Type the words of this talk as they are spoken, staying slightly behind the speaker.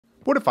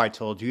What if I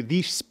told you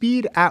the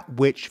speed at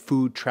which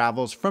food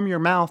travels from your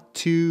mouth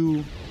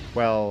to,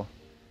 well,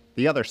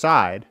 the other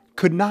side,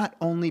 could not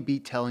only be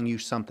telling you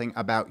something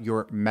about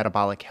your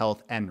metabolic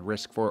health and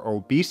risk for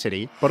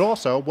obesity, but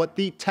also what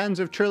the tens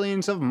of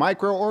trillions of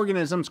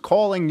microorganisms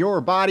calling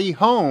your body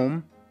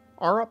home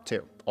are up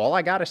to? All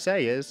I gotta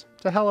say is,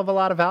 it's a hell of a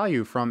lot of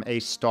value from a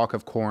stalk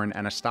of corn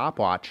and a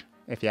stopwatch,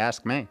 if you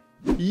ask me.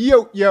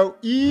 Yo, yo,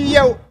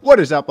 yo! What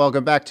is up?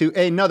 Welcome back to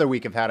another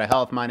week of How to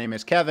Health. My name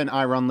is Kevin.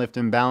 I run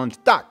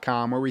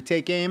liftandbalance.com, where we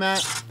take aim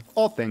at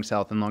all things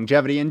health and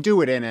longevity and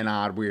do it in an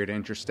odd, weird,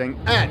 interesting,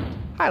 and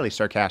highly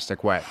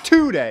sarcastic way.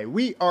 Today,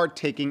 we are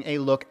taking a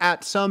look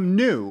at some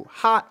new,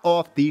 hot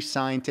off the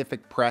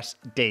scientific press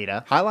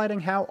data,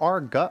 highlighting how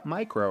our gut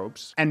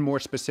microbes, and more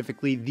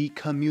specifically, the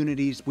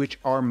communities which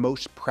are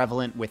most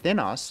prevalent within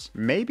us,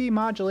 may be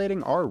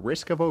modulating our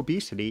risk of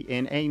obesity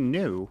in a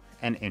new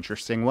and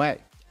interesting way.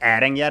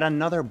 Adding yet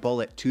another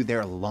bullet to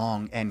their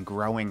long and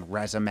growing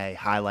resume,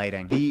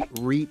 highlighting the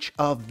reach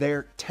of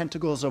their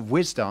tentacles of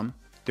wisdom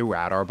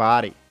throughout our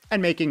body.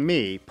 And making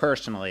me,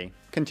 personally,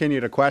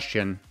 continue to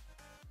question,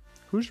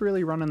 who's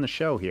really running the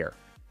show here?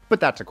 But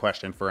that's a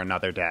question for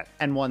another day,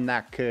 and one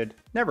that could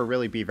never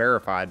really be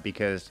verified,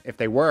 because if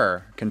they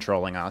were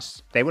controlling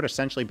us, they would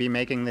essentially be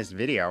making this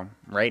video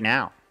right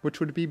now, which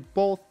would be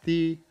both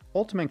the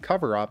ultimate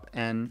cover-up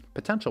and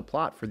potential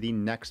plot for the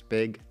next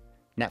big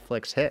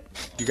Netflix hit.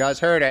 You guys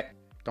heard it.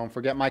 Don't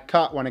forget my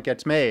cut when it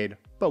gets made.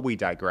 But we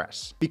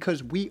digress,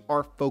 because we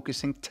are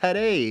focusing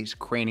today's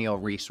cranial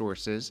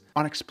resources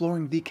on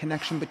exploring the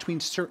connection between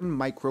certain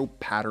microbe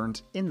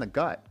patterns in the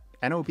gut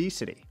and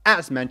obesity.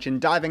 As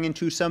mentioned, diving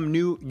into some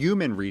new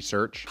human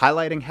research,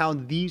 highlighting how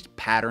these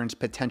patterns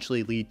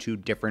potentially lead to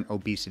different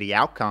obesity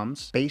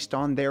outcomes based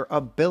on their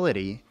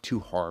ability to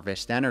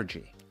harvest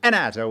energy. And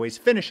as always,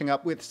 finishing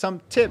up with some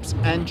tips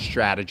and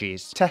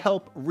strategies to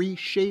help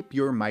reshape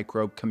your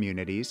microbe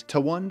communities to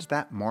ones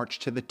that march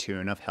to the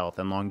tune of health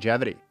and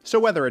longevity. So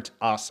whether it's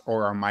us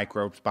or our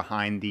microbes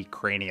behind the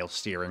cranial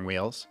steering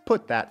wheels,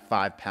 put that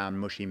 5-pound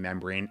mushy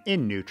membrane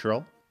in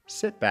neutral,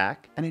 sit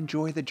back, and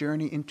enjoy the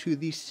journey into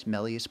the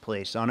smelliest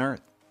place on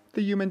Earth,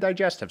 the human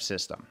digestive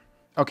system.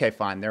 Okay,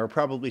 fine, there are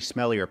probably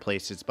smellier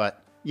places,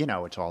 but you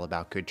know it's all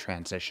about good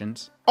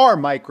transitions. Our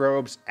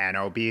microbes and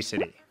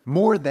obesity.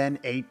 More than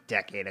a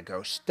decade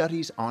ago,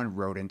 studies on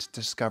rodents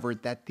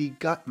discovered that the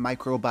gut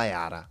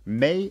microbiota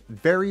may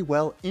very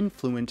well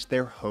influence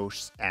their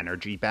host's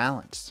energy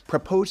balance,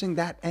 proposing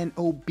that an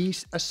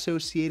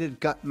obese-associated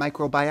gut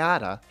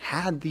microbiota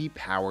had the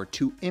power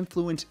to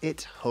influence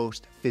its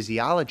host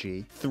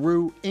physiology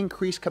through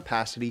increased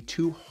capacity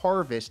to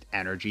harvest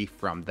energy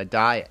from the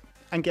diet.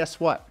 And guess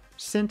what?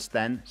 Since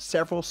then,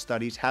 several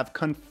studies have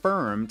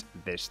confirmed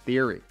this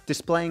theory,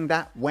 displaying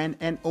that when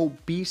an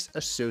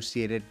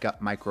obese-associated gut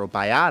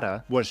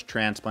microbiota was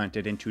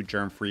transplanted into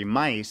germ-free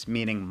mice,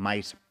 meaning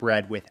mice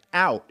bred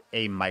without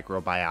a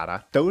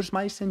microbiota, those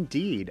mice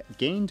indeed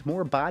gained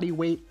more body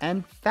weight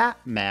and fat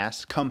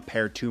mass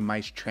compared to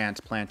mice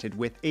transplanted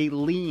with a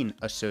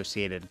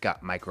lean-associated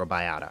gut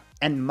microbiota.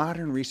 And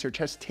modern research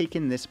has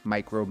taken this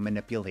microbe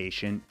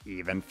manipulation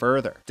even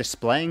further,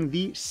 displaying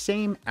the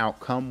same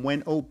outcome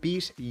when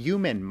obese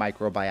human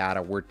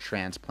microbiota were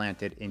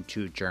transplanted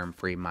into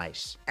germ-free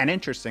mice. And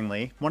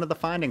interestingly, one of the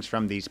findings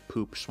from these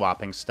poop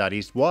swapping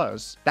studies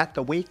was that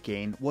the weight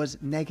gain was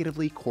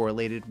negatively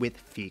correlated with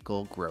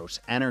fecal gross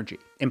energy,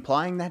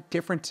 implying that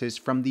differences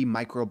from the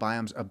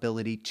microbiome's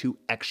ability to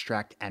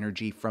extract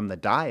energy from the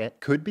diet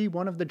could be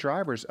one of the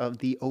drivers of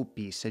the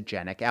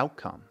obesogenic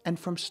outcome. And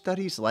from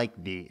studies like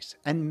these,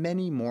 and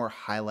many more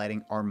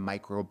highlighting our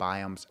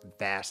microbiome's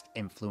vast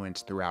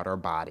influence throughout our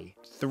body,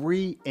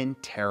 3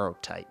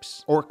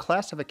 enterotypes, or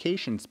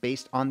classifications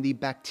based on the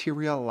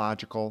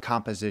bacteriological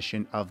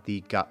composition of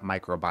the gut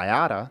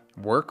microbiota,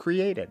 were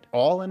created,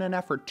 all in an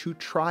effort to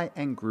try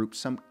and group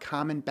some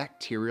common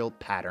bacterial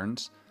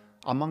patterns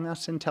among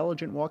us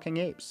intelligent walking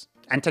apes,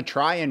 and to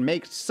try and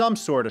make some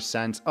sort of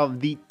sense of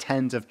the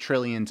tens of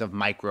trillions of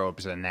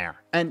microbes in there.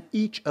 And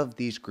each of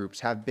these groups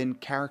have been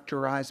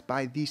characterized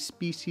by the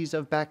species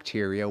of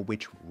bacteria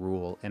which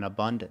rule in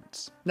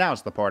abundance.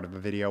 Now's the part of the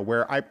video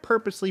where I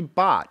purposely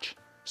botch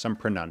some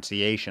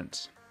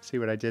pronunciations. See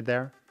what I did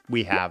there?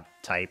 We have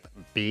type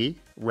B,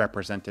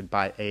 represented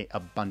by an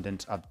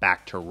abundance of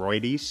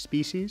Bacteroides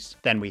species.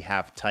 Then we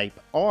have type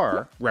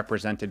R,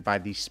 represented by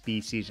the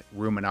species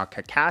Rumina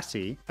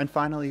cacassi. And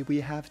finally,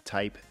 we have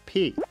type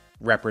P,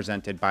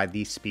 represented by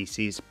the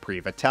species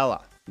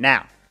Prevotella.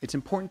 Now, it's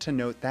important to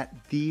note that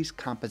these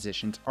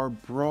compositions are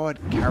broad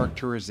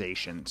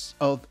characterizations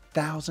of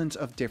thousands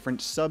of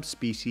different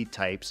subspecies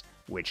types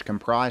which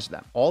comprise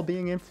them, all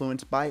being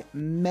influenced by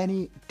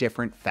many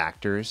different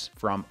factors,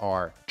 from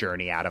our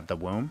journey out of the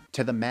womb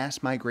to the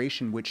mass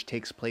migration which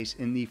takes place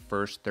in the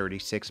first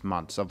 36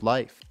 months of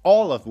life,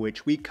 all of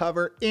which we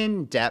cover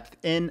in depth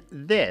in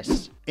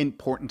this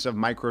Importance of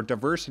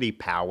Microdiversity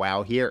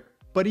powwow here.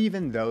 But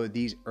even though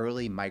these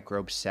early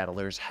microbe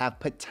settlers have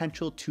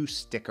potential to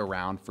stick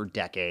around for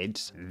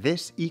decades,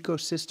 this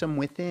ecosystem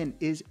within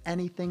is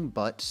anything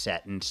but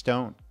set in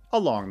stone.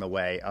 along the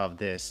way of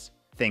this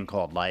thing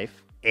called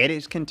life, it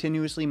is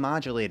continuously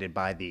modulated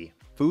by the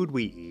food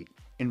we eat,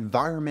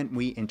 environment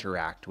we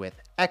interact with,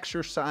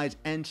 exercise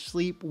and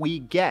sleep we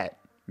get,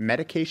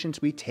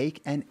 medications we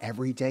take, and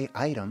everyday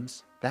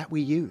items that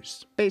we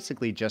use.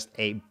 Basically just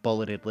a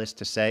bulleted list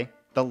to say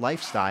the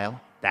lifestyle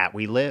that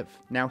we live.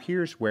 Now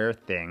here's where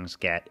things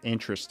get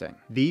interesting.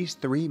 These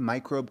 3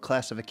 microbe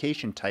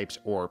classification types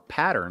or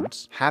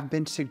patterns have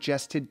been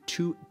suggested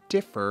to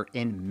differ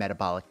in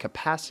metabolic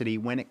capacity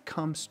when it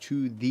comes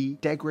to the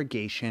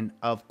degradation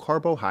of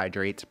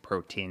carbohydrates,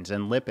 proteins,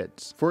 and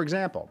lipids. For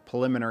example,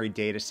 preliminary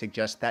data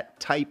suggests that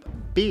type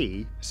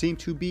B seem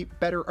to be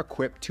better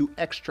equipped to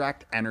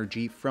extract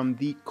energy from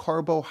the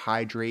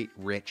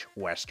carbohydrate-rich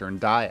Western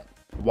diet,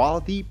 while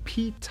the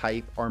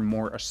P-type are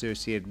more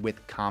associated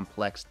with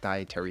complex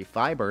dietary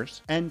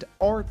fibers, and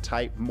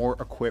R-type more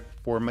equipped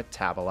for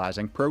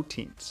metabolizing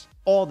proteins.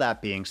 All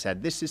that being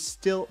said, this is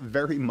still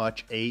very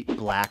much a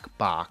black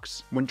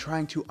box when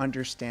trying to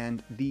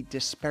understand the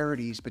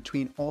disparities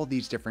between all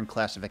these different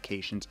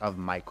classifications of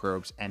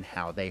microbes and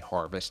how they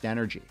harvest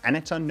energy. And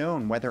it's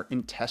unknown whether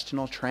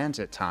intestinal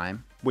transit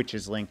time, which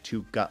is linked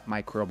to gut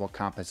microbial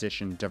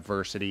composition,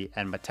 diversity,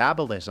 and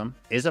metabolism,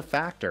 is a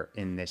factor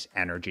in this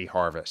energy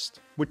harvest.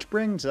 Which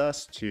brings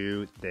us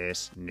to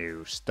this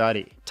new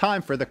study.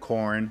 Time for the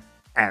corn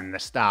and the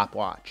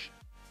stopwatch.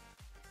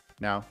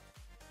 No?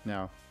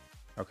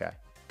 Okay,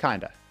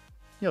 kinda.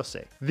 You'll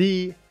see.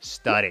 The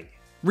study.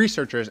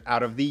 Researchers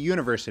out of the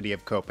University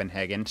of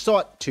Copenhagen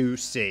sought to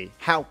see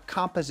how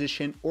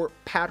composition or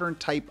pattern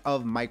type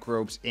of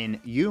microbes in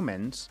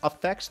humans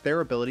affects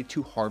their ability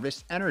to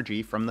harvest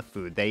energy from the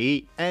food they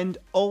eat, and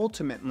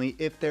ultimately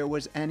if there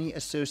was any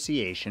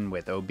association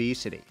with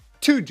obesity.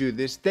 To do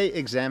this, they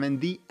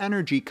examined the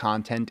energy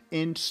content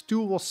in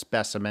stool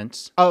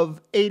specimens of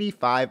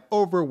 85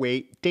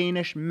 overweight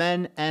Danish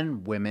men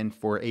and women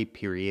for a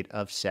period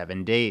of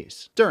 7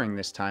 days. During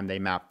this time, they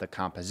mapped the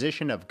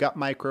composition of gut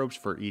microbes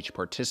for each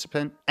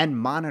participant and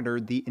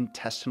monitored the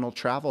intestinal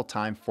travel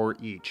time for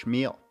each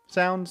meal.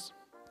 Sounds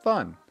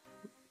fun,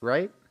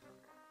 right?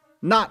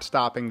 Not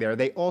stopping there,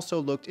 they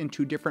also looked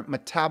into different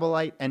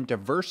metabolite and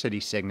diversity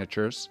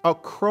signatures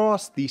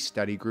across the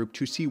study group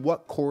to see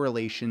what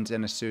correlations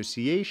and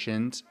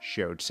associations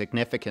showed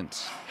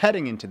significance.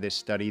 Heading into this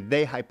study,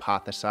 they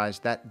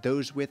hypothesized that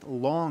those with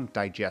long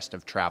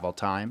digestive travel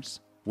times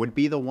would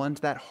be the ones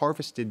that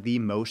harvested the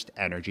most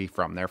energy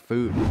from their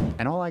food.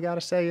 And all I gotta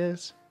say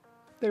is,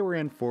 they were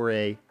in for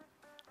a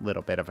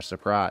little bit of a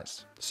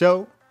surprise.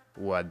 So,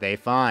 what'd they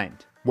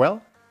find?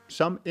 Well,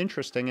 some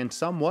interesting and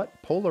somewhat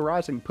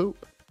polarizing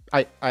poop.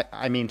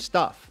 I mean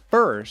stuff.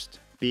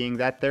 First, being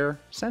that their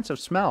sense of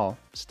smell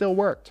still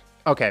worked.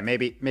 Okay,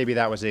 maybe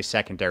that was a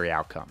secondary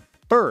outcome.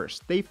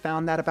 First, they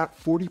found that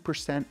about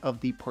 40%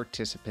 of the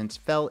participants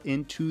fell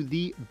into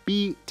the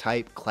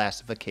B-type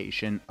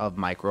classification of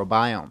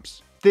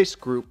microbiomes. This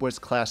group was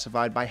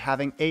classified by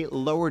having a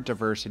lower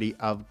diversity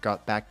of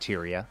gut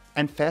bacteria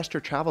and faster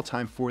travel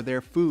time for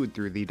their food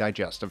through the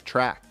digestive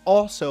tract.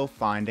 Also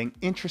finding,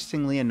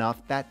 interestingly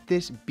enough, that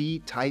this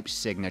B-type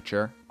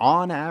signature,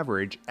 on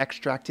average,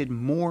 extracted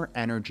more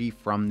energy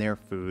from their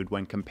food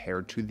when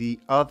compared to the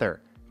other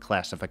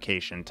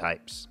classification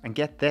types. And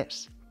get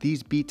this,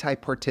 these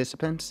B-type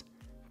participants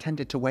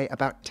tended to weigh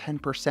about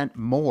 10%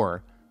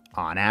 more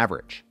on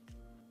average.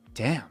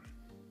 Damn.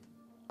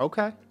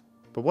 Okay.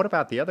 But what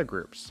about the other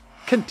groups?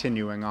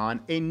 Continuing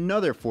on,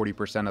 another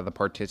 40% of the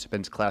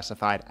participants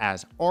classified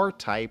as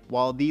R-type,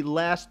 while the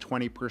last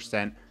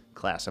 20%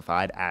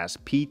 classified as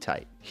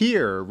P-type.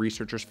 Here,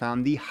 researchers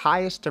found the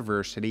highest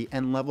diversity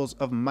and levels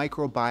of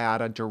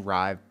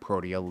microbiota-derived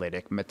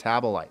proteolytic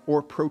metabolite,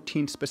 or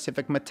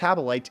protein-specific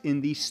metabolites in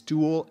the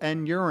stool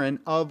and urine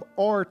of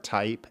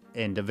R-type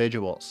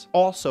individuals.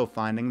 Also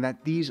finding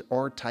that these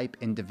R-type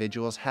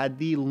individuals had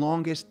the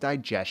longest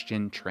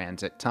digestion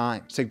transit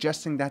time,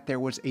 suggesting that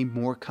there was a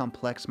more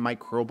complex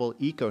microbial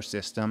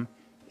ecosystem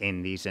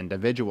in these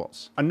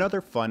individuals. Another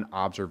fun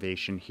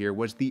observation here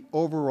was the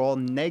overall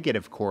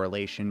negative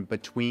correlation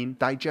between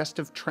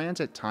digestive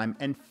transit time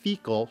and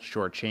fecal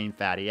short-chain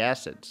fatty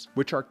acids,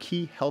 which are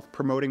key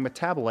health-promoting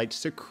metabolites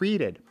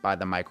secreted by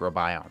the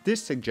microbiome.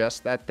 This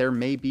suggests that there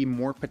may be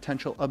more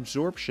potential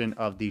absorption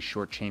of these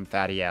short-chain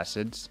fatty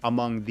acids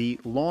among the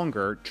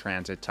longer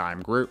transit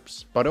time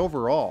groups. But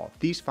overall,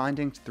 these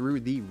findings threw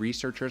the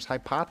researchers'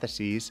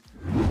 hypotheses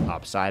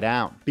upside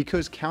down,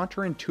 because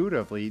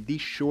counterintuitively, the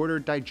shorter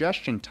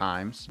digestion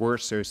times were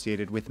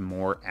associated with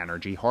more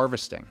energy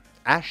harvesting,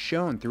 as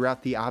shown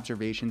throughout the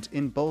observations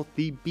in both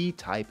the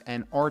B-type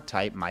and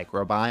R-type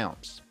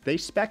microbiomes. They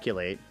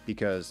speculate,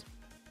 because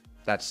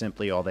that's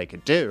simply all they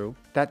could do,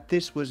 that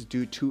this was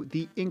due to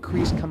the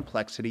increased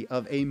complexity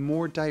of a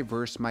more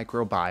diverse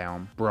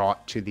microbiome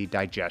brought to the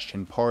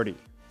digestion party,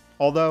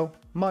 although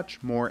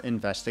much more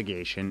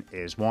investigation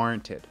is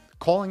warranted,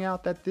 calling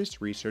out that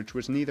this research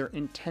was neither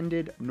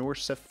intended nor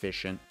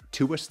sufficient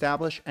to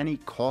establish any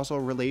causal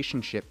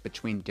relationship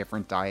between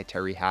different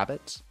dietary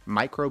habits,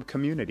 microbe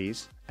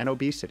communities, and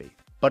obesity.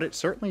 But it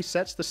certainly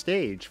sets the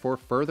stage for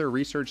further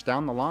research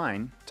down the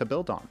line to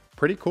build on.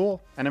 pretty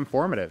cool and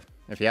informative,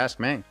 if you ask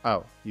me.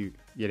 Oh, you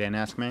didn't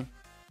ask me?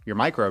 Your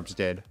microbes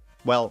did.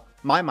 Well,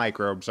 my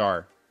microbes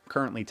are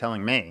currently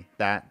telling me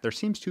that there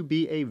seems to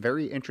be a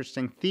very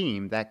interesting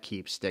theme that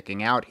keeps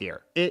sticking out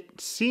here. It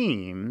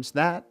seems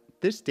that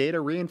this data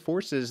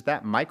reinforces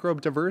that microbe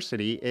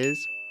diversity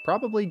is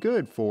probably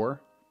good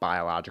for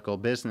biological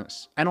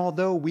business. And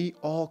although we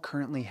all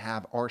currently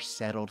have our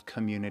settled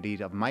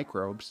community of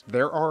microbes,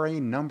 there are a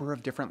number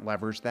of different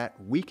levers that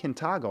we can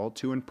toggle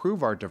to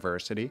improve our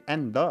diversity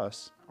and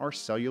thus our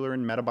cellular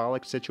and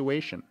metabolic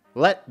situation.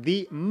 Let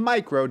the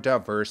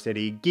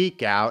microdiversity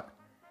geek out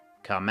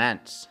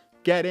commence.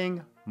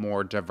 Getting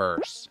more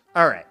diverse.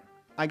 All right,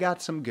 I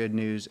got some good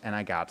news and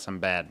I got some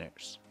bad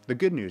news. The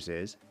good news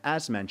is,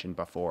 as mentioned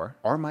before,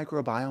 our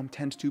microbiome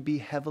tends to be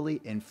heavily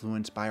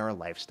influenced by our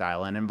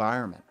lifestyle and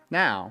environment.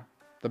 Now,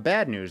 the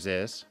bad news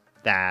is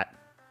that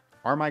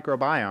our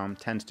microbiome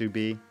tends to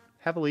be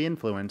heavily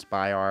influenced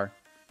by our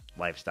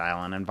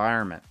lifestyle and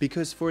environment.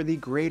 Because for the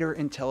greater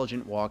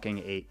intelligent walking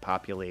ape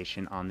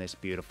population on this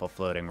beautiful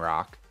floating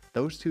rock,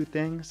 those two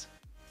things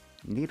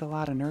need a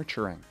lot of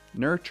nurturing.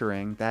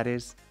 Nurturing that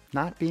is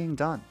not being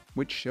done,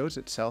 which shows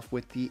itself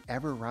with the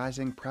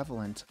ever-rising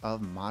prevalence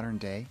of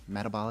modern-day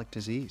metabolic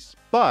disease.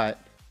 But,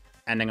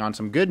 ending on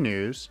some good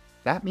news,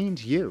 that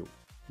means you,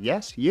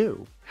 yes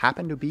you,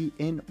 happen to be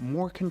in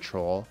more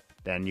control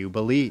than you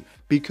believe.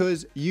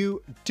 Because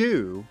you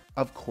do,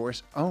 of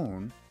course,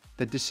 own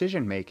the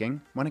decision-making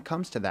when it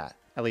comes to that.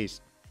 At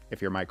least,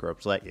 if your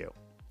microbes let you.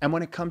 And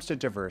when it comes to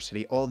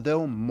diversity,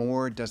 although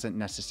more doesn't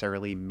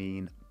necessarily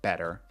mean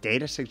better,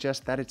 data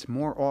suggests that it's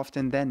more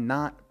often than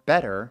not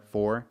better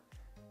for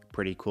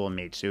pretty cool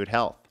meat suit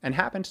health, and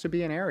happens to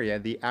be an area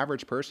the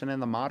average person in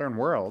the modern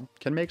world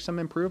can make some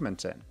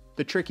improvements in.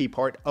 The tricky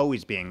part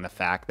always being the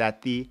fact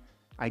that the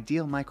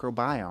ideal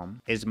microbiome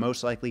is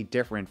most likely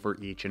different for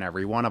each and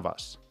every one of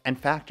us, and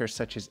factors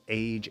such as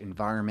age,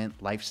 environment,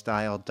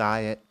 lifestyle,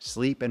 diet,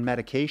 sleep, and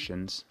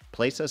medications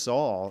place us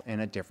all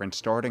in a different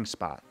starting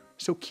spot.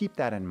 So keep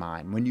that in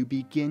mind when you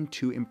begin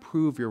to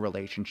improve your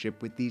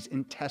relationship with these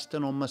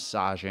intestinal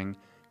massaging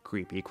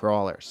creepy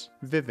crawlers.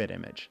 Vivid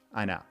image,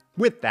 I know.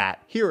 With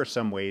that, here are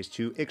some ways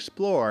to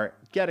explore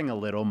getting a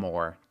little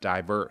more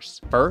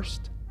diverse.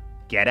 First,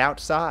 get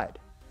outside,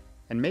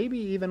 and maybe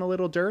even a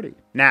little dirty.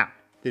 Now,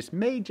 this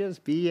may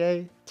just be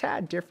a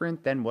tad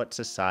different than what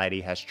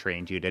society has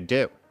trained you to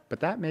do, but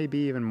that may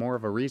be even more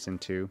of a reason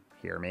to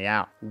hear me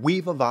out.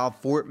 We've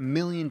evolved for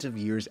millions of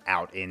years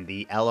out in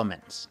the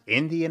elements,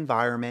 in the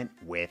environment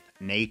with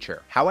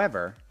nature.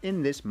 However,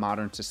 in this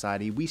modern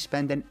society, we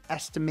spend an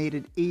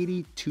estimated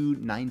 80 to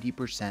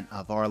 90%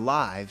 of our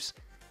lives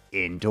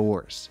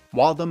indoors,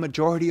 while the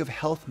majority of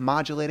health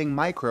modulating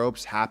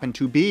microbes happen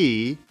to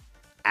be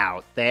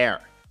out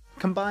there.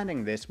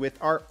 Combining this with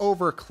our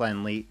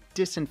over-cleanly,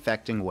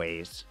 disinfecting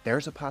ways,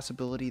 there's a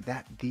possibility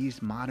that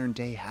these modern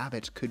day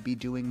habits could be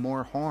doing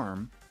more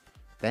harm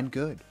than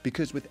good.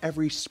 Because with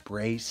every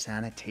spray,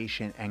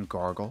 sanitation, and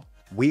gargle,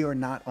 we are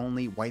not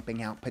only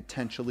wiping out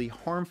potentially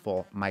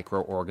harmful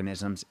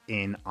microorganisms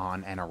in,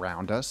 on, and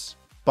around us,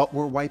 but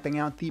we're wiping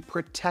out the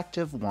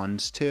protective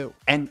ones too,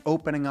 and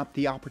opening up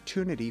the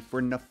opportunity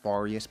for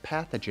nefarious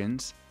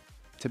pathogens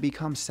to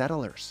become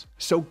settlers.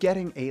 So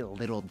getting a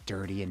little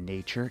dirty in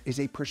nature is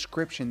a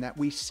prescription that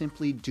we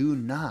simply do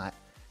not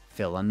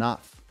fill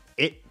enough.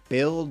 It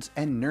builds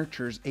and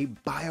nurtures a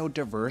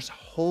biodiverse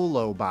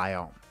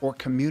holobiome, or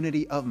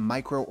community of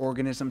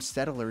microorganism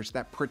settlers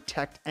that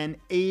protect and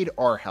aid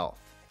our health,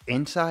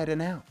 inside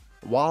and out,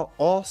 while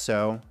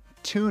also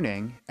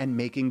tuning and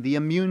making the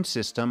immune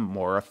system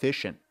more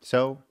efficient.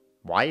 So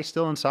why are you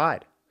still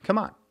inside? Come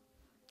on,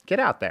 get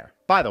out there.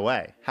 By the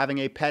way, having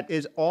a pet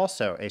is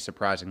also a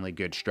surprisingly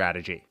good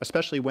strategy,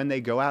 especially when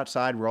they go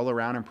outside, roll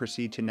around, and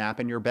proceed to nap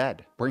in your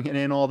bed, bringing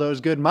in all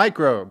those good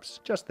microbes.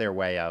 Just their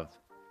way of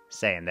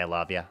saying they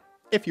love you.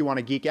 If you want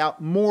to geek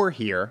out more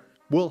here,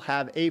 we'll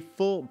have a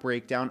full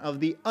breakdown of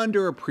the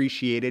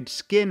underappreciated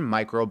skin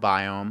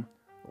microbiome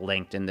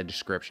linked in the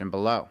description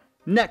below.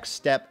 Next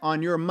step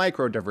on your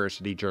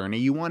microdiversity journey,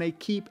 you want to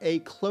keep a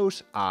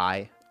close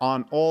eye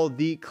on all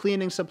the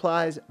cleaning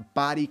supplies,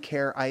 body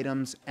care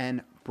items,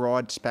 and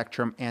broad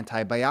spectrum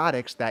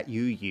antibiotics that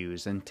you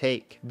use and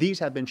take. These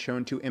have been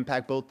shown to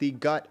impact both the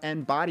gut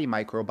and body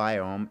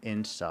microbiome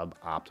in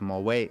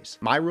suboptimal ways.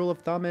 My rule of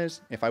thumb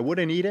is, if I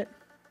wouldn't eat it,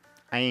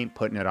 I ain't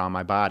putting it on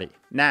my body.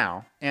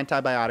 Now,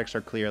 antibiotics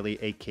are clearly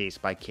a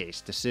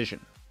case-by-case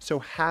decision. So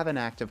have an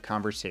active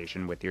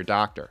conversation with your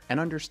doctor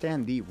and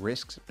understand the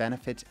risks,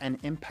 benefits, and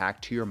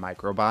impact to your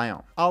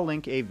microbiome. I'll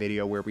link a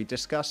video where we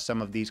discuss some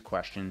of these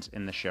questions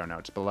in the show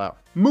notes below.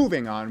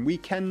 Moving on, we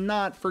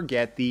cannot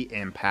forget the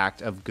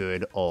impact of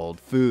good old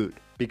food,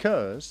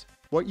 because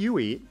what you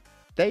eat,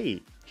 they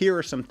eat. Here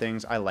are some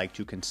things I like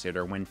to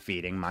consider when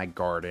feeding my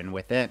garden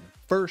within.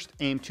 First,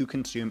 aim to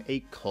consume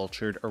a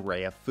cultured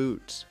array of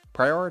foods.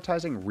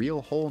 prioritizing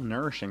real whole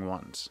nourishing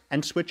ones,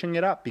 and switching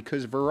it up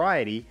because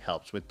variety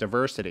helps with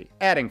diversity.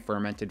 Adding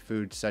fermented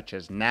foods such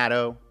as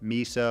natto,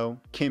 miso,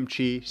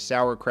 kimchi,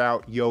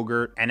 sauerkraut,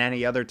 yogurt, and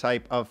any other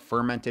type of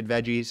fermented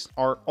veggies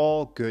are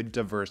all good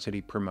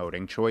diversity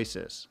promoting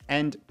choices.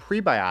 And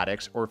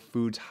prebiotics, or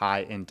foods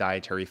high in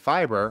dietary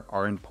fiber,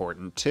 are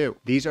important too.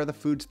 These are the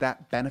foods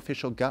that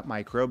beneficial gut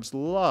microbes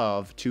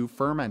love to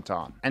ferment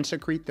on and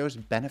secrete those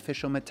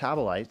beneficial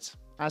metabolites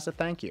as a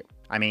thank you.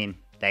 I mean,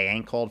 they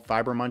ain't called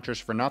fiber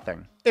munchers for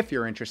nothing. If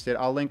you're interested,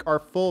 I'll link our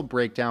full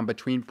breakdown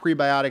between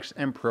prebiotics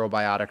and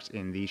probiotics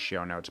in the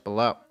show notes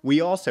below.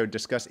 We also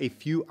discuss a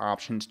few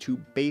options to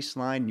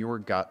baseline your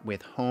gut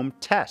with home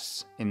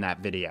tests in that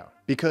video.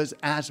 Because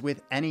as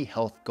with any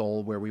health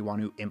goal where we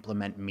want to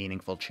implement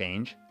meaningful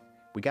change,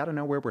 we gotta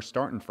know where we're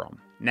starting from.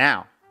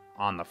 Now,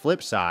 on the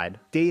flip side,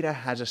 data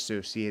has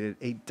associated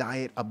a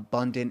diet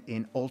abundant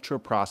in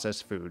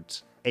ultra-processed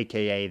foods,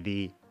 aka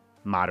the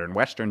modern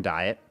Western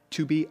diet,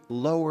 to be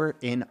lower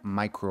in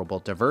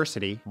microbial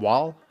diversity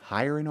while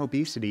higher in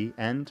obesity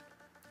and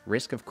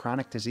risk of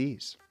chronic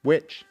disease,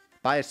 which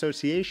by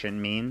association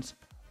means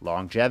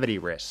longevity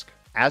risk.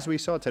 As we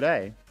saw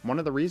today, one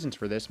of the reasons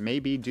for this may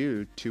be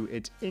due to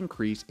its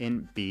increase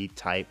in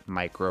B-type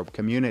microbe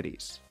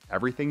communities.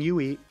 Everything you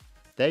eat,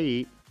 they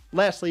eat.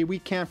 Lastly, we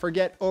can't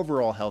forget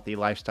overall healthy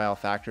lifestyle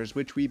factors,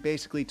 which we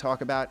basically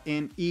talk about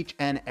in each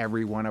and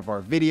every one of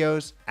our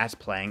videos as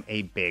playing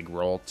a big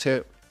role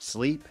too.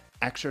 Sleep,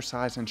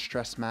 exercise, and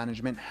stress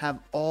management have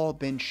all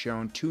been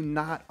shown to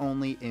not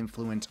only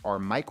influence our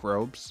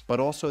microbes, but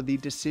also the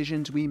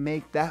decisions we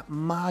make that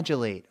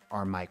modulate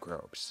our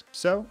microbes.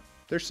 So,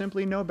 there's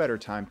simply no better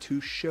time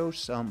to show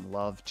some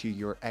love to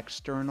your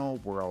external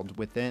world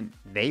within.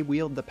 They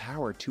wield the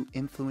power to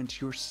influence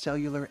your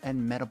cellular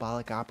and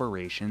metabolic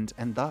operations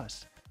and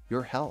thus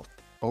your health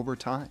over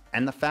time.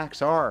 And the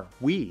facts are,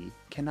 we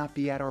cannot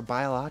be at our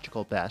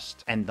biological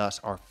best and thus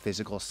our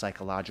physical,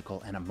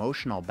 psychological, and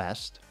emotional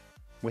best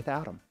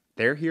without them.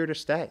 They're here to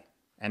stay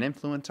and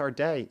influence our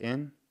day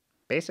in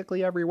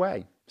basically every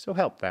way. So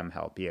help them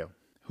help you.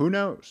 Who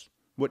knows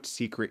what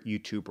secret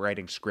YouTube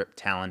writing script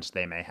talents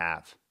they may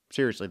have.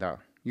 Seriously though,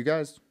 you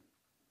guys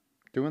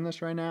doing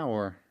this right now,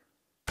 or